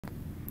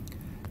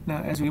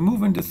Now, as we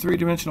move into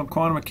three-dimensional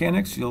quantum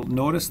mechanics, you'll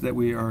notice that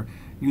we are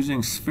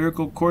using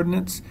spherical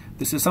coordinates.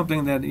 This is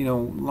something that,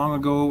 long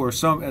ago or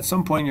at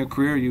some point in your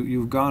career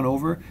you've gone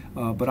over,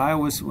 but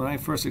when I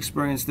first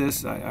experienced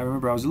this, I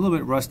remember I was a little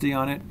bit rusty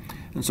on it,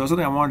 and so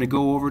something I wanted to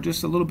go over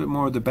just a little bit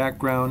more of the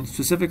background.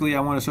 Specifically, I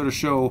want to sort of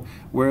show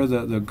where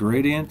the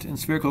gradient in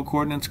spherical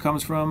coordinates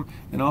comes from,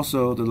 and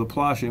also the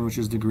Laplacian, which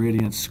is the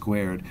gradient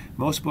squared.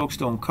 Most books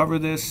don't cover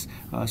this,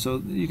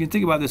 so you can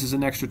think about this as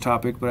an extra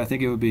topic, but I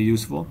think it would be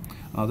useful.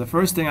 The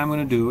first thing I'm going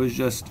to do is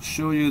just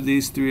show you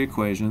these three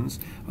equations.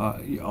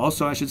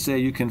 Also, I should say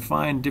you can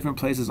find different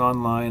places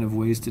online of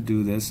ways to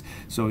do this,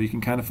 so you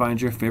can kind of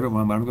find your favorite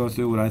one, but I'm going to go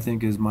through what I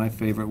think is my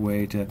favorite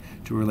way to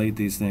relate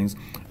these things.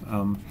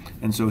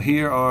 And so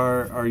here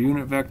are our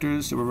unit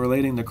vectors. So we're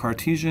relating the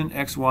Cartesian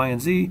x, y,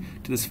 and z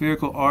to the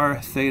spherical r,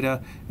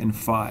 theta, and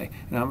phi.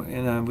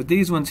 And with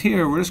these ones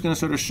here, we're just going to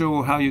sort of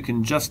show how you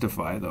can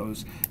justify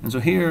those. And so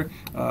here,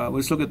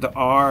 let's look at the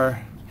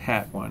r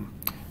hat one.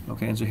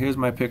 Okay, and so here's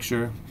my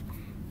picture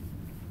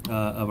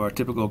of our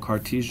typical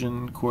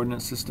Cartesian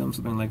coordinate system,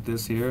 something like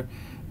this here.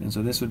 And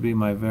so this would be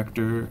my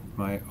vector,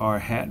 my r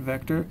hat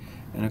vector.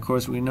 And of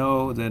course we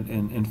know that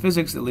in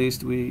physics at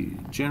least, we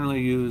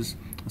generally use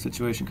a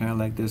situation kind of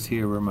like this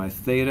here, where my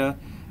theta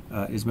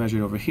is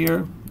measured over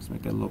here. Let's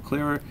make that a little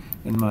clearer.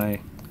 And my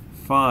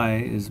phi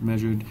is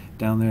measured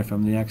down there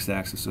from the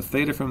x-axis. So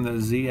theta from the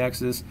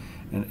z-axis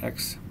and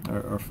x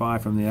or phi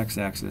from the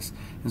x-axis.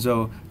 And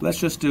so let's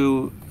just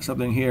do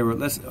something here.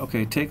 Let's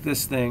take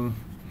this thing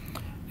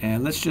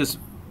and let's just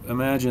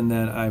imagine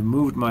that I've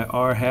moved my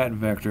r hat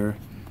vector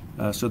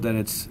so that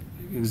it's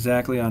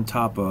exactly on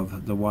top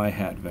of the y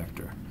hat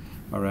vector.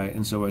 All right,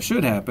 and so what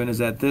should happen is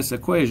that this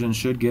equation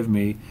should give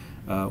me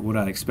what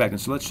I expect.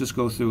 And so let's just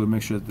go through and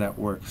make sure that that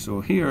works.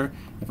 So here,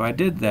 if I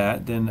did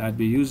that, then I'd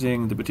be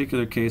using the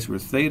particular case where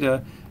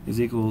theta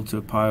is equal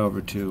to pi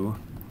over 2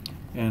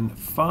 and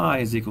phi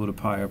is equal to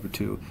pi over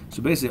 2.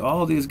 So basically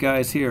all of these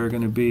guys here are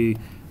going to be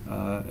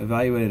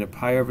evaluated at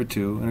pi over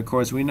 2. And of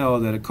course we know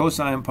that a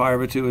cosine pi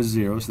over 2 is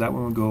 0, so that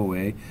one would go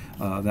away.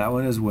 That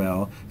one as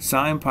well.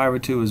 Sine pi over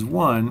 2 is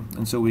 1,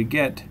 and so we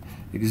get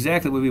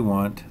exactly what we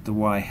want, the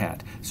y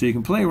hat. So you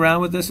can play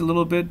around with this a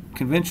little bit,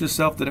 convince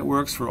yourself that it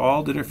works for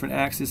all the different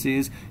axes.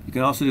 You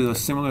can also do a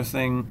similar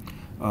thing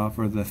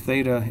for the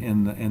theta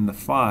and the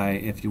phi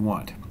if you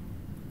want.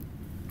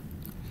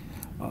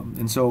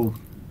 And so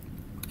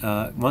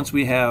once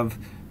we have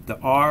the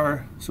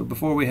r, so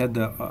before we had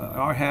the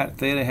r hat,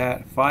 theta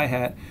hat, phi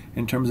hat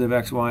in terms of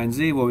x, y, and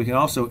z, well, we can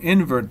also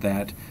invert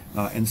that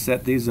and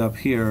set these up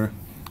here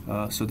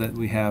so that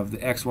we have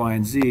the x, y,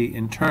 and z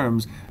in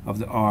terms of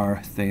the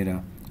r,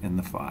 theta, and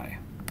the phi.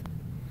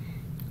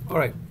 All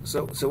right,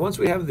 so once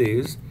we have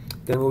these,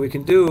 then what we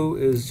can do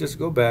is just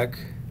go back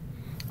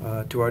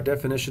to our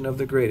definition of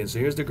the gradient. So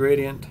here's the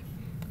gradient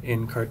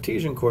in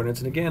Cartesian coordinates,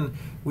 and again,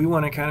 we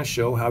want to kind of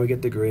show how we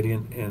get the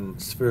gradient in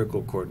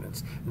spherical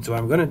coordinates. And so what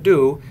I'm going to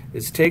do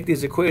is take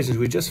these equations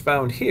we just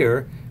found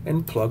here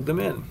and plug them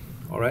in.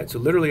 All right, so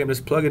literally I'm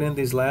just plugging in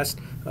these last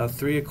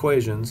three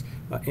equations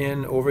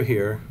in over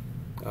here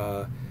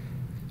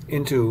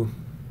into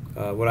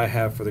what I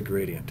have for the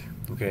gradient.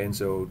 Okay, and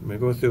so I'm going to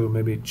go through,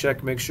 maybe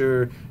check, make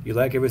sure you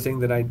like everything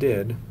that I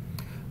did.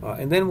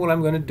 And then what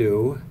I'm going to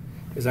do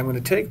is I'm going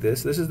to take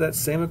this is that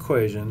same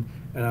equation,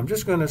 and I'm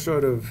just going to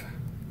sort of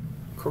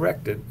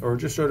correct it, or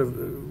just sort of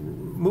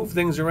move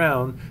things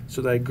around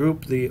so that I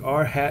group the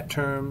r hat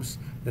terms,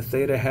 the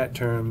theta hat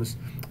terms,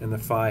 and the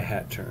phi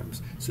hat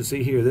terms. So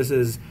see here, this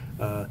is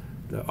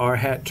the r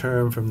hat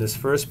term from this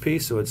first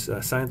piece, so it's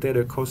sine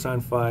theta cosine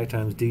phi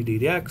times d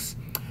dx.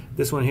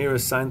 This one here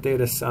is sine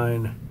theta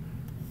sine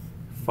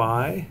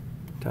phi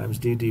times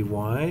d dy,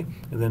 and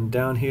then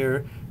down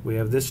here we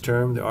have this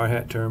term, the r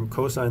hat term,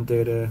 cosine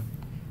theta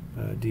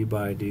d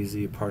by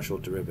dz partial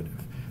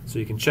derivative. So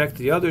you can check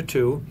the other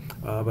two,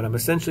 but I'm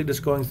essentially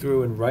just going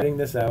through and writing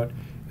this out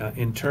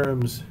in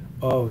terms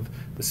of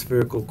the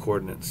spherical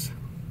coordinates.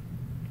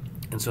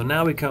 And so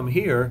now we come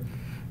here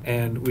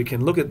and we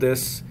can look at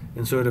this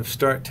and sort of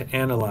start to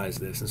analyze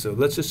this. And so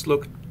let's just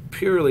look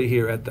purely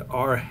here at the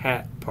r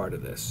hat part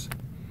of this.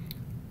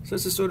 So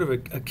this is sort of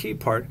a key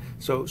part.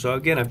 So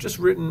again, I've just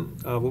written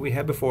what we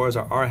had before as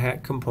our r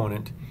hat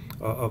component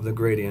of the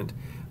gradient.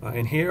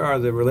 And here are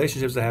the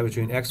relationships I have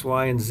between x,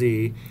 y, and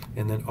z,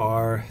 and then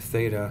r,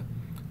 theta,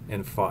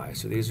 and phi.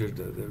 So these are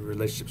the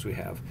relationships we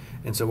have.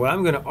 And so what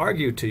I'm going to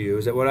argue to you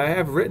is that what I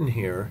have written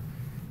here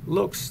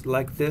looks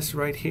like this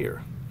right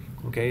here.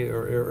 Okay,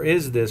 or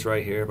is this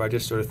right here if I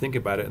just sort of think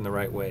about it in the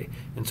right way.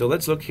 And so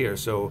let's look here.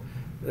 So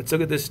let's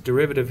look at this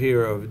derivative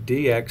here of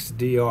dx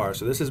dr.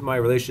 So this is my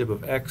relationship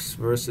of x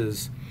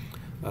versus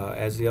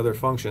as the other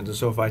functions. And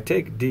so if I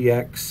take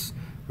dx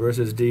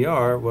versus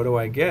dr, what do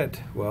I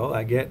get? Well,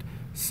 I get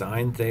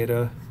sine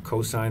theta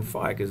cosine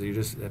phi, because you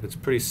just have, it's a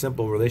pretty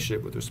simple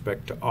relationship with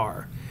respect to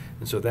r.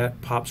 And so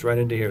that pops right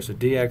into here. So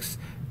dx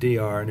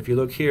dr, and if you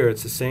look here,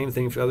 it's the same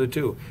thing for the other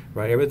two,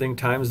 right? Everything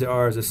times the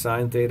r is a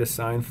sine theta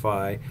sine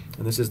phi,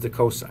 and this is the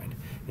cosine.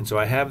 And so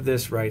I have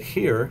this right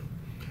here,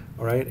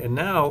 All right, and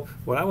now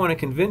what I want to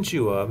convince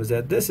you of is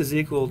that this is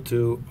equal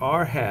to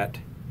r hat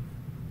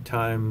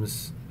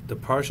times the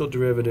partial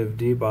derivative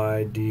d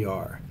by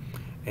dr.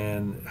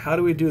 And how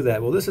do we do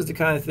that? Well, this is the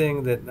kind of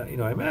thing that,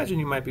 I imagine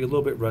you might be a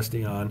little bit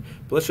rusty on,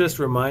 but let's just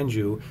remind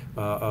you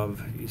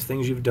of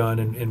things you've done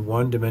in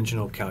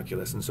one-dimensional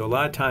calculus. And so a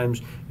lot of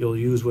times you'll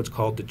use what's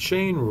called the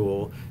chain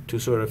rule to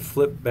sort of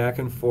flip back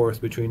and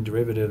forth between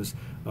derivatives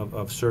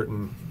of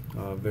certain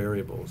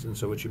variables. And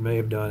so what you may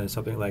have done is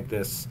something like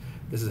this.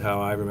 This is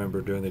how I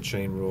remember doing the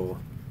chain rule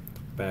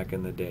back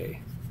in the day.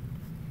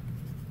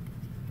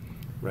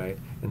 Right?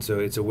 And so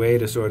it's a way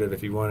to sort of,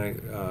 if you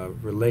want to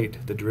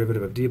relate the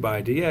derivative of d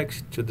by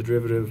dx to the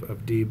derivative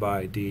of d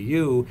by du,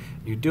 you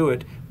do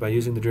it by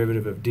using the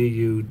derivative of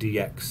du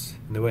dx.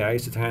 And the way I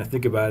used to kind of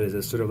think about it is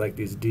it's sort of like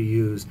these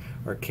du's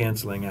are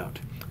canceling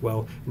out.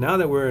 Well, now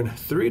that we're in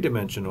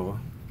three-dimensional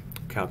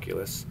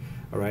calculus,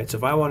 all right, so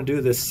if I want to do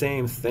this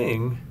same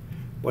thing,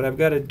 what I've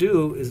got to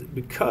do is,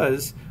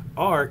 because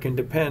r can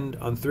depend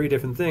on three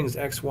different things,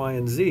 x, y,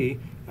 and z,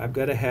 I've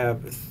got to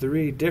have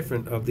three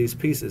different of these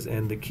pieces.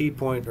 And the key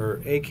point,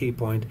 or a key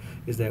point,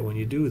 is that when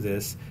you do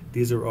this,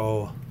 these are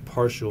all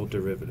partial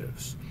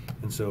derivatives.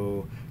 And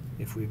so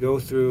if we go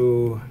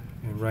through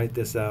and write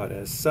this out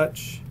as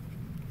such,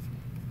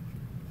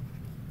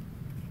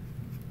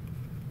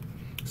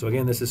 so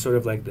again, this is sort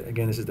of like,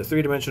 this is the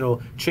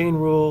three-dimensional chain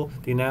rule.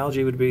 The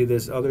analogy would be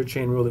this other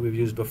chain rule that we've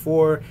used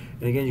before.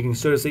 And again, you can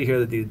sort of see here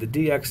that the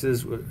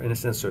dx's, in a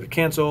sense, sort of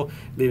cancel,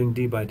 leaving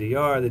d by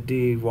dr. The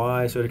dy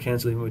sort of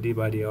canceling with d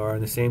by dr.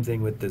 And the same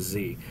thing with the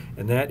z.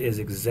 And that is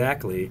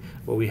exactly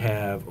what we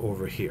have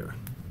over here.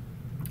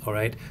 All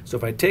right? So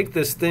if I take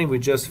this thing we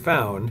just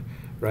found,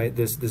 right,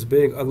 this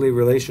big, ugly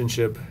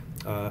relationship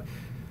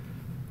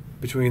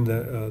between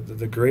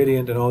the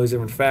gradient and all these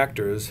different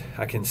factors,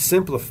 I can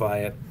simplify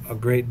it a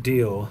great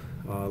deal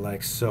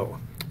like so.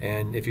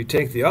 And if you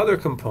take the other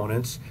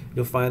components,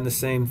 you'll find the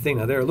same thing.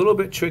 Now, they're a little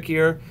bit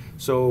trickier,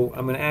 so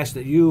I'm going to ask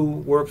that you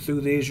work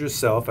through these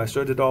yourself. I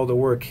started all the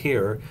work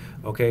here,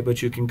 okay,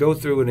 but you can go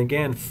through and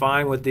again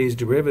find what these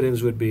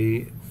derivatives would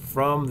be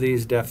from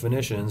these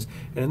definitions.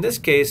 And in this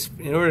case,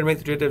 in order to make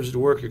the derivatives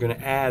work, you're going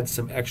to add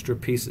some extra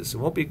pieces. It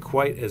won't be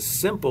quite as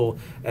simple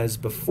as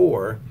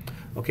before.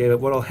 Okay, but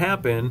what will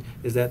happen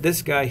is that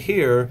this guy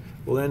here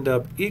will end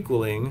up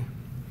equaling,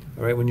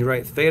 all right, when you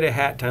write theta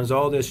hat times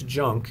all this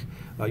junk,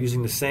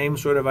 using the same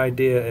sort of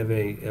idea of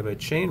a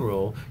chain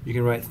rule, you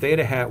can write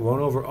theta hat 1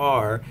 over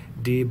r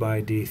d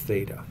by d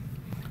theta.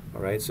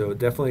 All right, so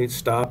definitely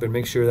stop and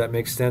make sure that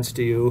makes sense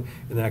to you.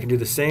 And then I can do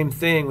the same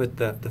thing with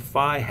the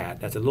phi hat.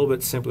 That's a little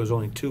bit simpler. There's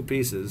only two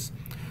pieces.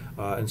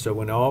 And so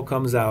when it all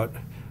comes out,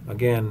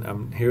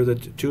 again, here are the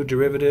two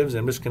derivatives.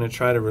 I'm just going to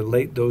try to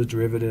relate those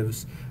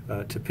derivatives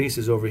to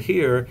pieces over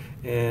here.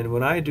 And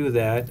when I do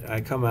that,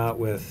 I come out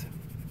with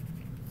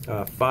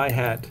phi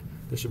hat.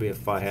 This should be a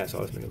phi hat, so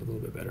I'll just make it a little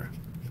bit better.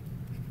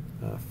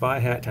 Phi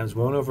hat times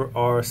 1 over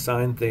r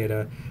sine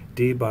theta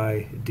d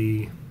by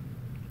d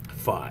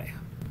phi.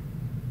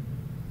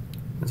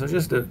 And so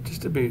just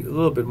to be a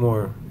little bit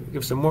more,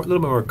 give some more, a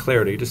little bit more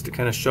clarity, just to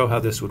kind of show how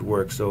this would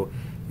work. So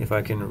if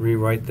I can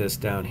rewrite this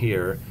down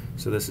here,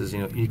 so this is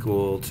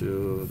equal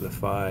to the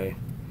phi,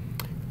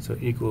 so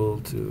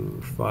equal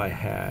to phi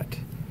hat.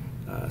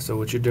 So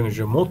what you're doing is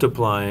you're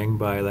multiplying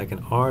by like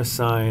an r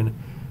sine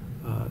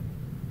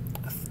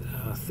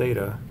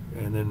theta,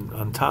 and then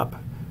on top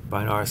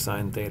by an r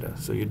sine theta.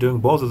 So you're doing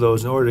both of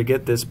those in order to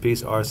get this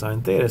piece r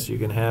sine theta, so you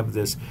can have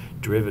this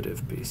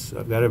derivative piece. So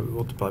I've got to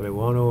multiply by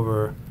 1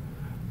 over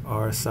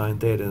r sine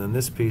theta, and then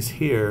this piece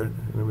here,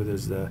 remember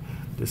there's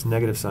this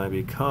negative sign,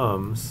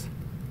 becomes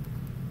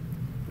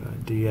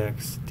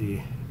dx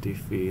d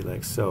phi,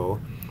 like so.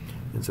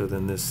 And so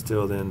then this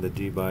still then the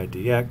d by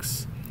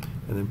dx,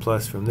 and then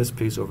plus from this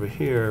piece over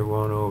here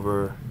 1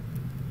 over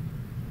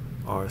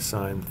r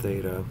sine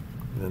theta,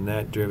 and then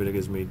that derivative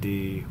gives me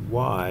dy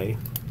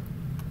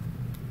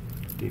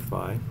d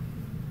phi.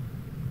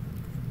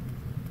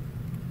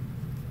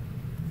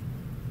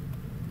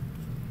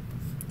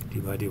 D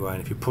by dy.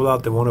 And if you pull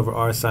out the 1 over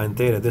r sine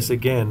theta, this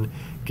again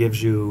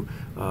gives you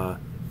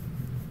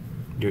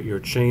your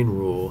chain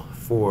rule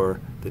for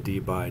the d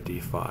by d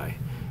phi.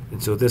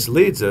 And so this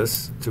leads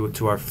us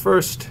to our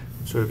first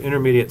sort of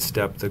intermediate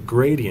step, the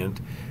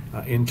gradient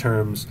in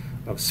terms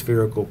of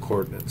spherical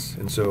coordinates.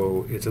 And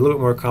so it's a little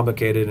bit more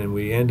complicated, and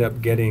we end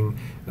up getting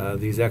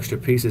these extra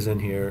pieces in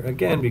here,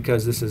 again,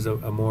 because this is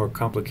a more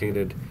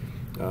complicated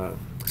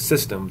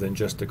system than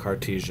just the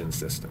Cartesian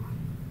system.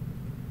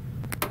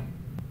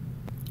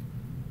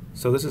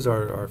 So this is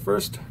our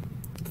first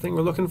thing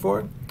we're looking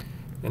for.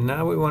 And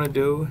now what we want to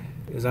do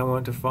is I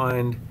want to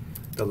find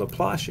the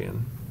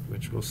Laplacian,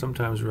 which we'll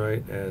sometimes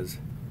write as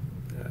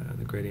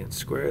the gradient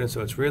squared. And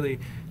so it's really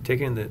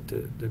taking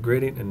the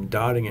gradient and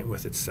dotting it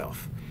with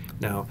itself.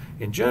 Now,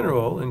 in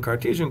general, in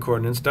Cartesian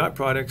coordinates, dot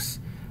products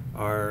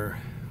are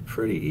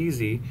pretty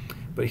easy,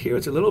 but here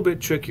it's a little bit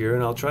trickier,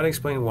 and I'll try to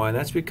explain why. And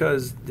that's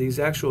because these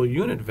actual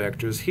unit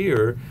vectors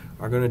here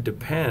are going to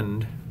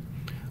depend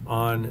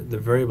on the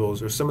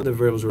variables, or some of the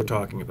variables we're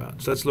talking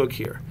about. So let's look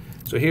here.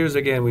 So here's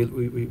again,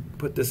 we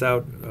put this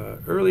out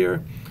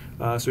earlier.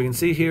 So we can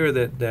see here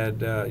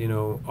that you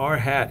know, r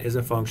hat is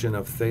a function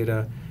of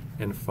theta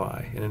and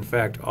phi. And in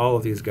fact, all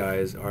of these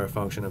guys are a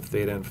function of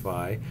theta and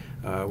phi,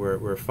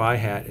 where phi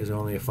hat is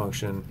only a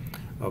function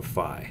of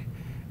phi.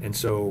 And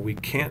so we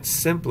can't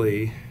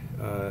simply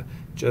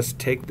just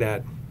take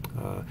that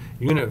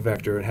unit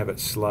vector and have it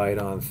slide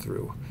on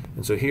through.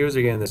 And so here's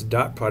again this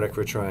dot product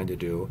we're trying to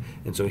do.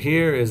 And so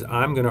here is,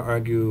 I'm going to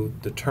argue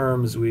the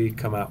terms we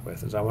come out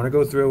with. And so I want to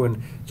go through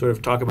and sort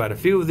of talk about a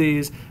few of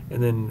these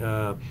and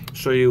then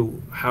show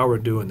you how we're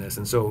doing this.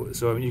 And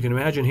so you can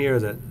imagine here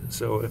that,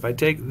 so if I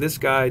take this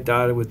guy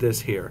dotted with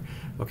this here,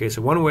 okay,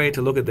 so one way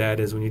to look at that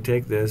is when you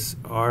take this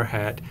r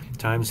hat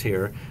times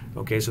here,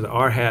 okay, so the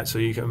r hat, so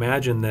you can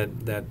imagine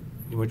that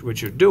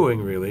what you're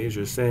doing really is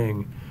you're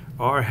saying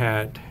r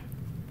hat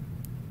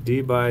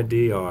d by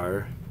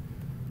dr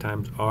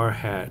times r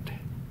hat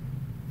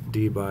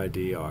d by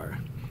dr.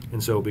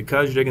 And so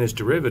because you're taking this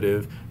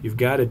derivative, you've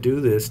got to do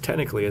this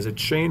technically as a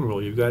chain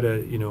rule. You've got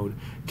to, you know,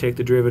 take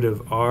the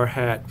derivative r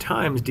hat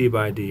times d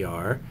by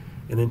dr,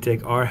 and then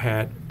take r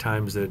hat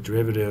times the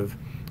derivative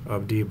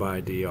of d by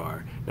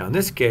dr. Now in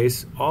this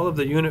case, all of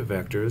the unit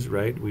vectors,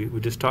 right, we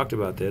just talked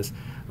about this,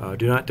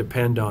 do not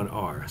depend on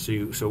r.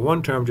 So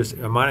one term just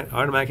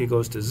automatically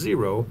goes to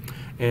 0,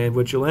 and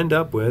what you'll end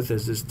up with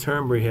is this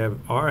term where you have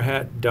r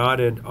hat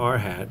dotted r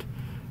hat,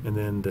 and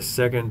then the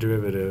second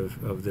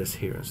derivative of this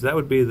here. So that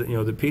would be the, you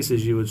know, the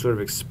pieces you would sort of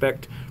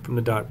expect from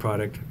the dot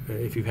product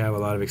if you have a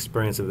lot of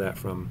experience of that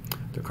from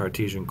the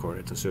Cartesian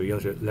coordinates. And so you're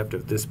left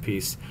with this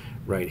piece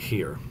right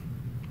here.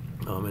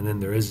 And then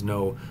there is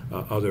no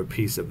other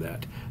piece of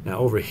that. Now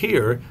over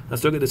here,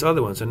 let's look at this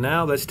other one. So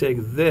now let's take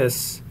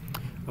this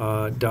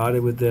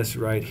dotted with this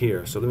right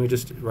here. So let me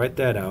just write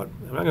that out.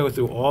 I'm not going to go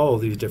through all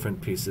of these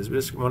different pieces. We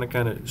just want to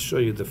kind of show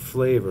you the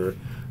flavor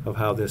of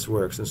how this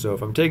works. And so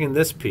if I'm taking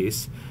this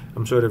piece,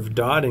 I'm sort of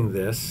dotting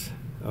this.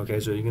 Okay,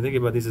 so you can think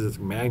about these as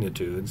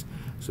magnitudes.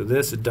 So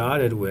this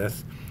dotted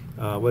with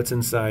what's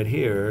inside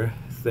here,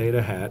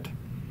 theta hat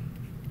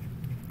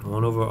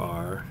 1 over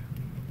r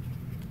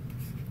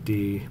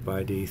d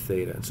by d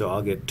theta. And so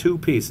I'll get two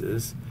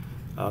pieces.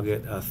 I'll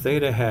get a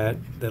theta hat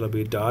that'll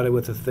be dotted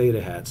with a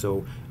theta hat.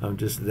 So I'm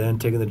just then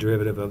taking the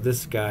derivative of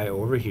this guy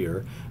over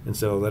here. And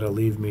so that'll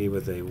leave me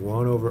with a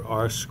 1 over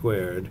r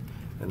squared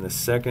and the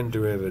second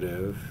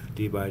derivative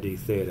d by d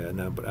theta.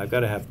 Now, but I've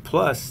got to have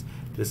plus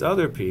this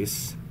other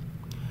piece.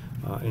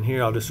 And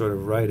here I'll just sort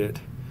of write it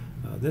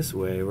this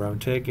way, where I'm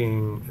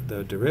taking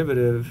the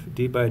derivative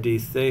d by d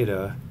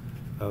theta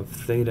of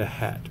theta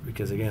hat,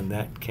 because again,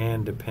 that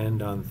can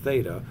depend on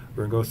theta.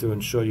 We're going to go through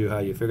and show you how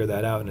you figure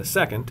that out in a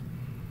second.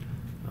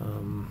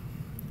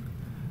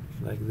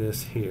 Like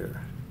this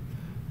here.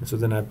 And so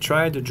then I've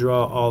tried to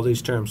draw all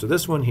these terms. So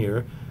this one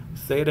here,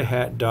 theta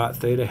hat dot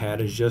theta hat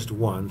is just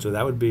 1, so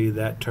that would be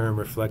that term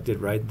reflected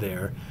right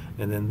there.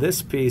 And then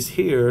this piece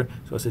here,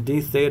 so it's a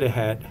d theta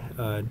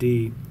hat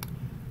d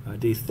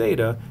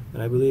theta,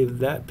 and I believe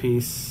that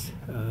piece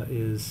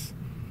is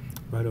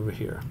right over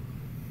here.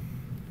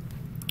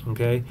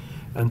 Okay,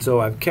 and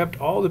so I've kept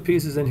all the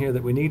pieces in here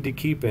that we need to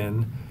keep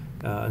in,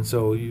 and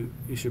so you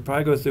should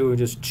probably go through and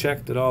just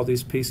check that all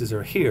these pieces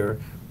are here.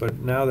 But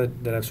now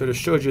that I've sort of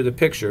showed you the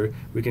picture,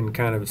 we can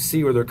kind of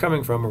see where they're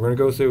coming from. We're going to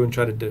go through and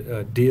try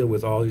to deal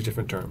with all these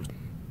different terms.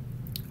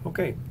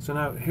 Okay, so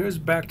now here's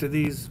back to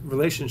these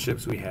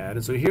relationships we had,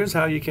 and so here's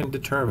how you can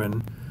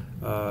determine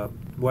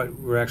what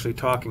we're actually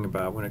talking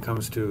about when it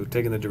comes to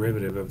taking the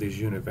derivative of these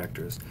unit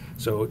vectors.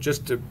 So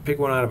just to pick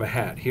one out of a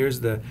hat, here's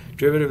the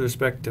derivative with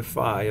respect to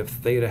phi of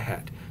theta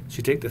hat. So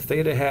you take the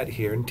theta hat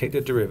here and take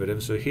the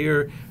derivative. So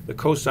here the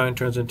cosine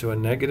turns into a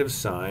negative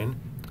sign.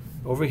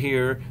 Over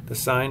here the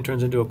sine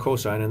turns into a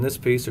cosine, and this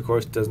piece of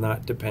course does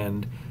not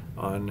depend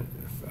on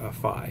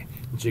phi.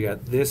 And so you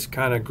got this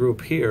kind of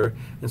group here,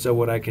 and so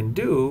what I can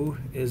do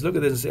is look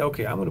at this and say,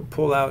 okay, I'm going to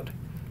pull out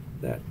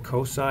that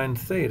cosine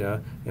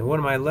theta, and what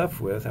am I left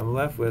with? I'm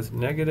left with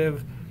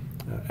negative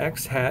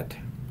x hat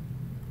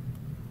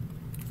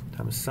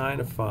times sine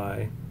of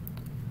phi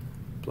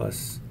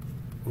plus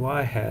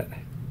y hat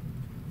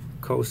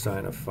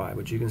cosine of phi,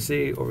 which you can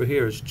see over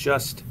here is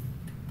just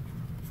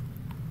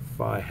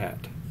phi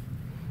hat.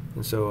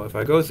 And so if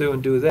I go through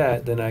and do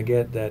that, then I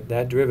get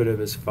that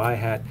derivative is phi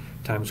hat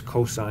times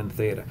cosine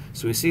theta.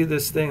 So we see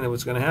this thing that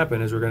what's going to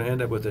happen is we're going to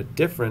end up with a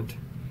different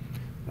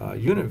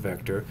unit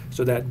vector.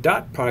 So that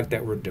dot product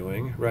that we're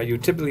doing, right, you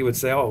typically would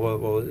say, oh,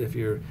 well, if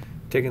you're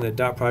taking the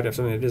dot product of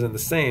something that isn't the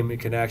same, it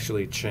can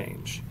actually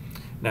change.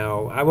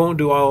 Now, I won't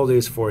do all of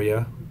these for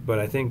you, but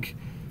I think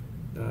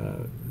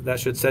that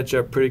should set you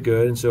up pretty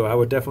good. And so I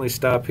would definitely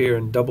stop here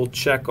and double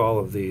check all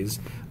of these.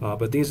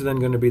 But these are then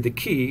going to be the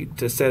key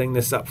to setting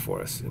this up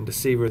for us and to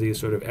see where these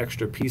sort of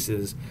extra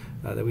pieces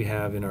that we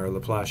have in our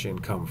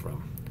Laplacian come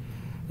from.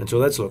 And so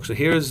let's look. So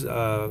here's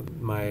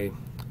my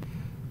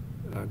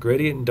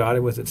gradient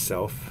dotted with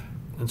itself.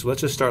 And so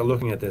let's just start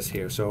looking at this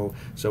here. So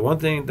one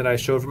thing that I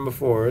showed from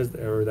before,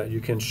 or that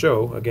you can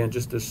show, again,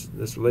 just this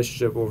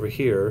relationship over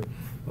here,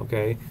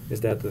 okay,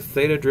 is that the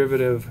theta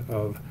derivative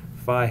of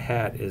phi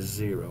hat is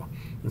 0.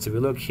 And so if we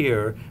look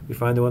here, we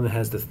find the one that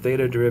has the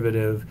theta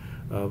derivative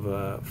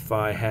of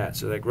phi hat.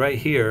 So like right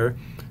here,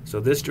 so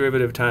this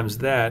derivative times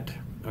that.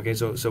 Okay,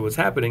 so what's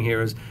happening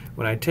here is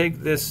when I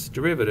take this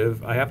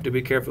derivative, I have to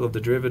be careful of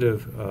the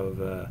derivative of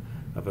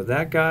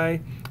that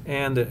guy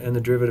and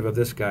the derivative of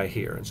this guy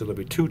here. And so there'll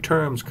be two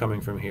terms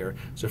coming from here.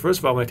 So first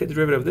of all, when I take the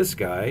derivative of this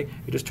guy,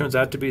 it just turns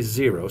out to be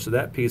 0, so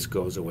that piece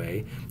goes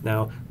away.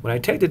 Now, when I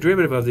take the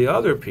derivative of the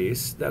other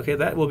piece, okay,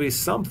 that will be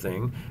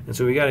something, and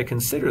so we got to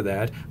consider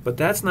that, but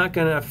that's not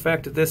going to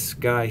affect this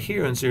guy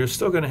here, and so you're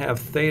still going to have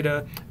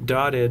theta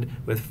dotted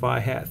with phi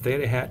hat,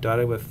 theta hat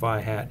dotted with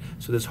phi hat.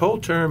 So this whole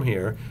term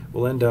here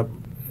will end up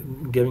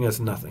giving us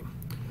nothing.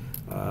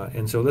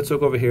 And so let's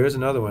look over here. Here's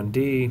another one,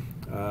 d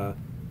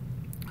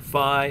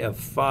phi of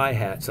phi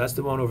hat. So that's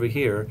the one over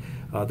here.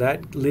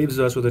 That leaves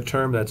us with a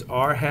term that's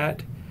r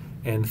hat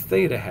and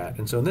theta hat.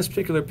 And so in this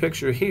particular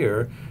picture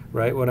here,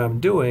 right, what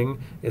I'm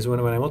doing is when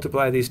I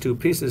multiply these two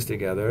pieces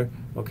together,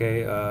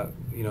 okay,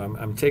 you know,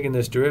 I'm taking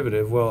this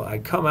derivative. Well, I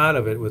come out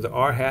of it with a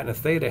r hat and a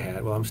theta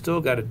hat. Well, I'm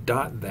still got to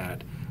dot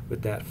that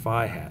with that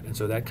phi hat. And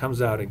so that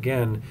comes out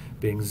again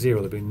being 0.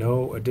 There'll be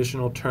no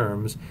additional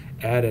terms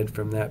added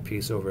from that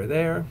piece over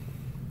there.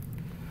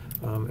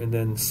 And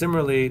then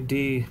similarly,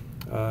 d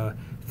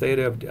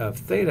theta of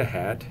theta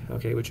hat,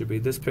 okay, which would be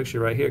this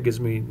picture right here, gives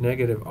me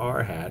negative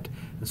r hat.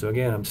 And so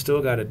again, I'm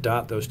still got to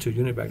dot those two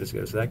unit vectors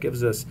together. So that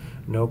gives us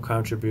no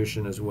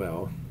contribution as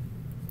well.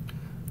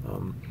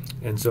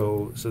 And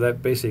so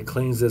that basically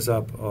cleans this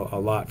up a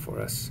lot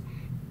for us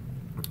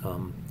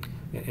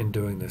in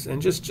doing this.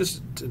 And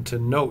just to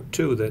note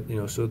too that, you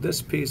know, so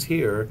this piece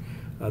here,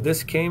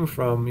 this came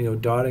from, you know,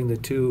 dotting the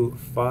two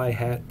phi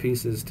hat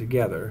pieces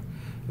together.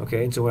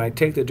 Okay, and so when I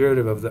take the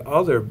derivative of the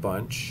other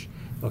bunch,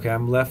 okay,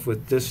 I'm left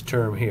with this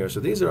term here. So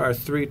these are our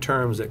three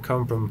terms that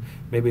come from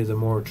maybe the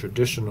more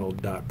traditional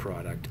dot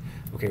product,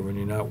 okay, when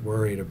you're not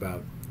worried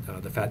about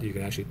the fact that you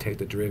can actually take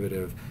the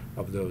derivative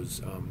of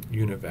those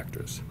unit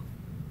vectors.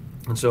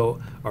 And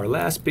so our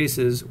last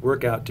pieces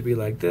work out to be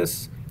like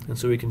this, and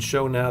so we can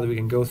show now that we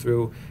can go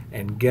through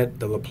and get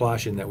the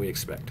Laplacian that we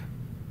expect.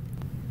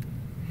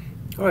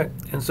 All right,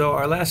 and so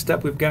our last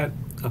step, we've got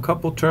a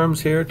couple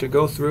terms here to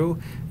go through,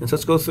 and so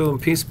let's go through them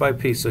piece by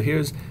piece. So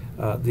here's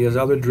these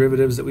other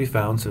derivatives that we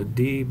found. So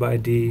d by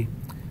d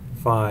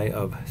phi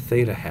of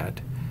theta hat,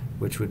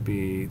 which would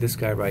be this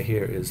guy right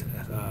here, is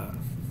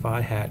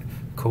phi hat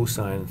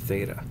cosine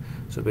theta.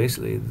 So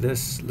basically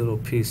this little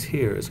piece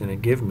here is going to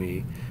give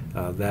me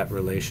that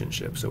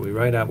relationship. So we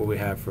write out what we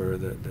have for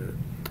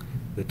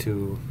the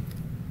two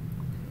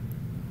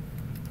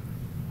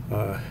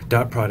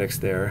dot products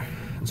there.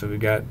 And so we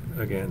got,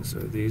 again, so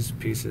these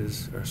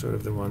pieces are sort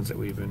of the ones that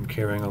we've been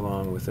carrying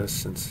along with us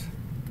since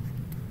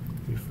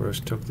we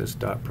first took this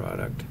dot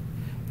product.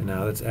 And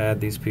now let's add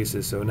these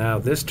pieces. So now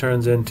this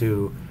turns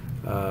into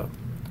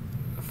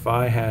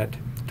phi hat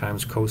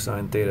times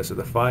cosine theta. So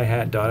the phi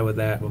hat dotted with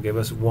that will give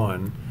us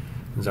 1.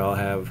 And so I'll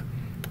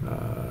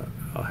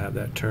have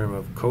that term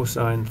of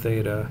cosine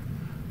theta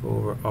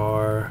over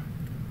r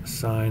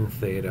sine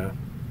theta.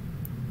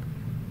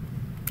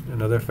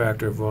 Another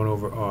factor of 1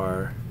 over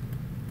r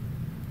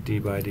d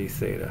by d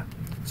theta.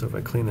 So if I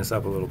clean this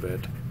up a little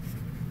bit,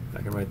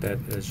 I can write that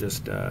as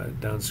just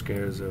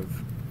downsquares of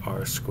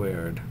r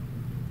squared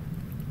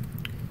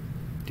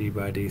d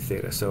by d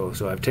theta. So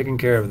I've taken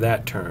care of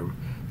that term,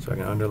 so I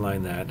can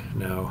underline that.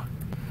 Now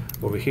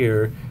over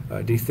here,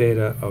 d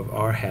theta of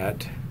r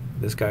hat,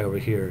 this guy over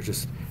here, is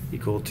just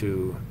equal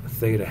to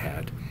theta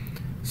hat.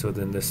 So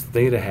then this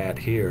theta hat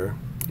here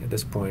at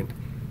this point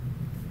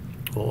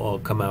will all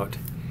come out,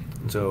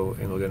 and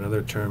we'll get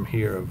another term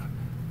here of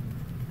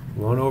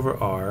 1 over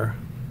r,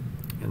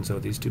 and so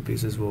these two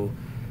pieces will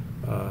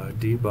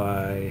d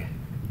by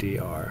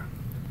dr.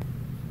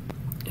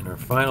 And our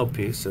final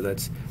piece, so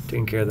that's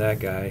taking care of that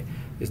guy,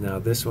 is now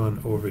this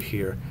one over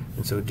here.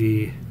 And so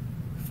d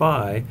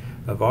phi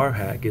of r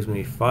hat gives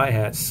me phi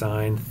hat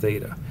sine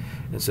theta.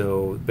 And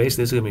so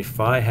basically this is going to be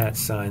phi hat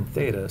sine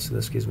theta, so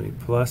this gives me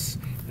plus,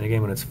 and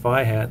again when it's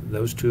phi hat,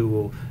 those two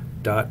will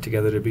dot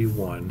together to be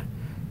 1.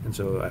 And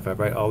so if I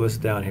write all this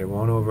down here,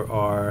 1 over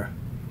r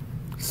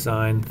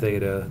sine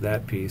theta,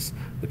 that piece,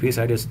 the piece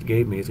I just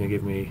gave me is going to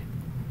give me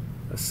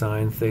a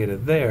sine theta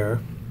there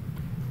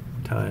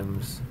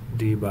times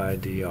d by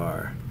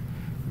dr.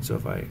 And so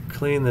if I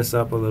clean this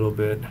up a little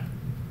bit,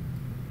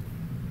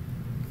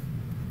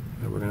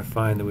 we're going to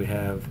find that we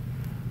have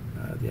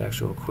the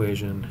actual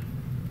equation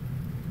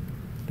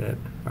that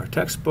our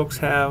textbooks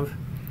have,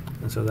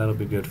 and so that'll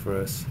be good for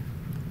us.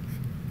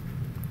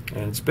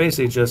 And it's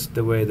basically just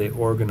the way they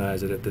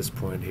organize it at this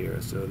point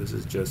here. So this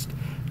is just,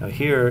 now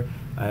here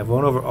I have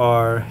 1 over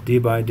r d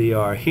by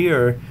dr.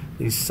 Here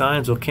these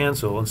signs will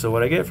cancel, and so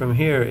what I get from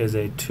here is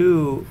a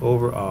 2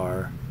 over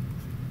r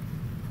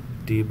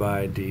d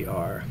by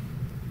dr.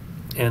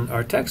 And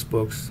our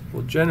textbooks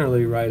will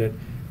generally write it,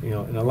 you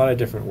know, in a lot of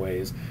different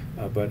ways,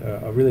 but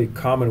a really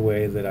common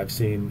way that I've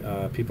seen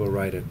people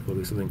write it will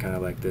be something kind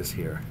of like this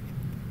here.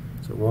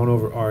 So 1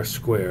 over r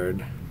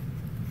squared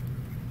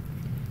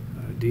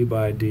d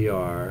by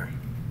dr,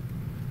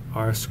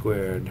 r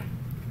squared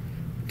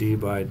d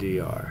by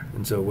dr.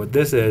 And so what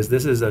this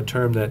is a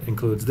term that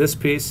includes this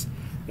piece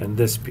and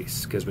this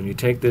piece, because when you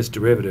take this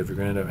derivative, you're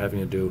going to end up having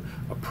to do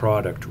a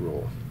product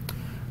rule.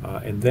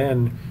 And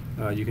then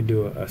you can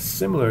do a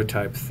similar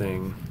type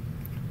thing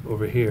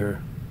over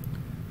here,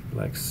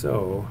 like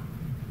so.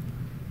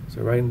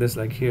 So writing this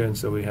like here, and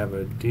so we have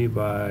a d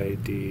by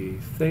d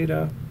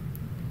theta,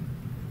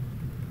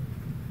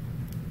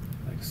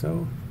 like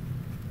so.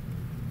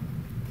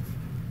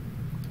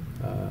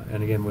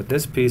 And again, what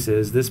this piece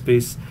is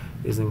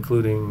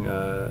including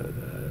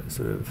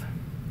sort of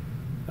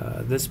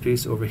this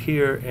piece over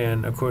here,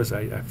 and of course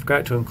I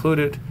forgot to include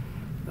it.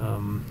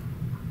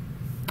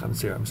 I'm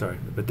sorry,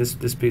 but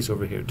this piece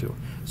over here too.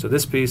 So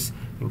this piece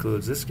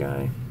includes this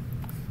guy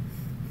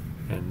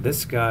and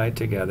this guy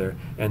together,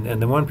 and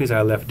the one piece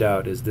I left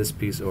out is this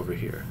piece over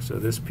here. So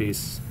this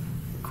piece,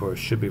 of course,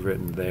 should be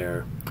written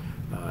there,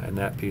 and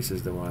that piece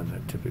is the one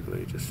that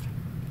typically just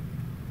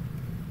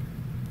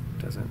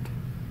doesn't,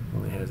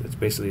 only has, it's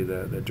basically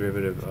the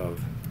derivative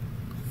of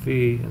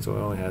phi, and so it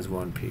only has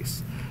one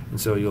piece. And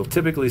so you'll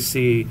typically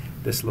see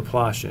this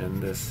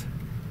Laplacian, this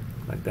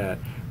like that,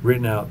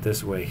 written out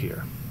this way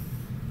here.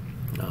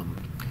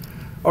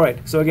 All right,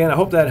 so again, I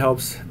hope that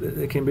helps.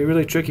 It can be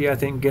really tricky, I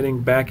think, getting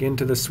back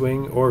into the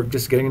swing, or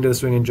just getting into the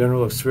swing in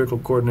general of spherical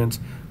coordinates,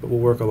 but we'll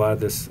work a lot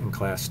of this in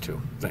class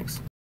too.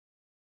 Thanks.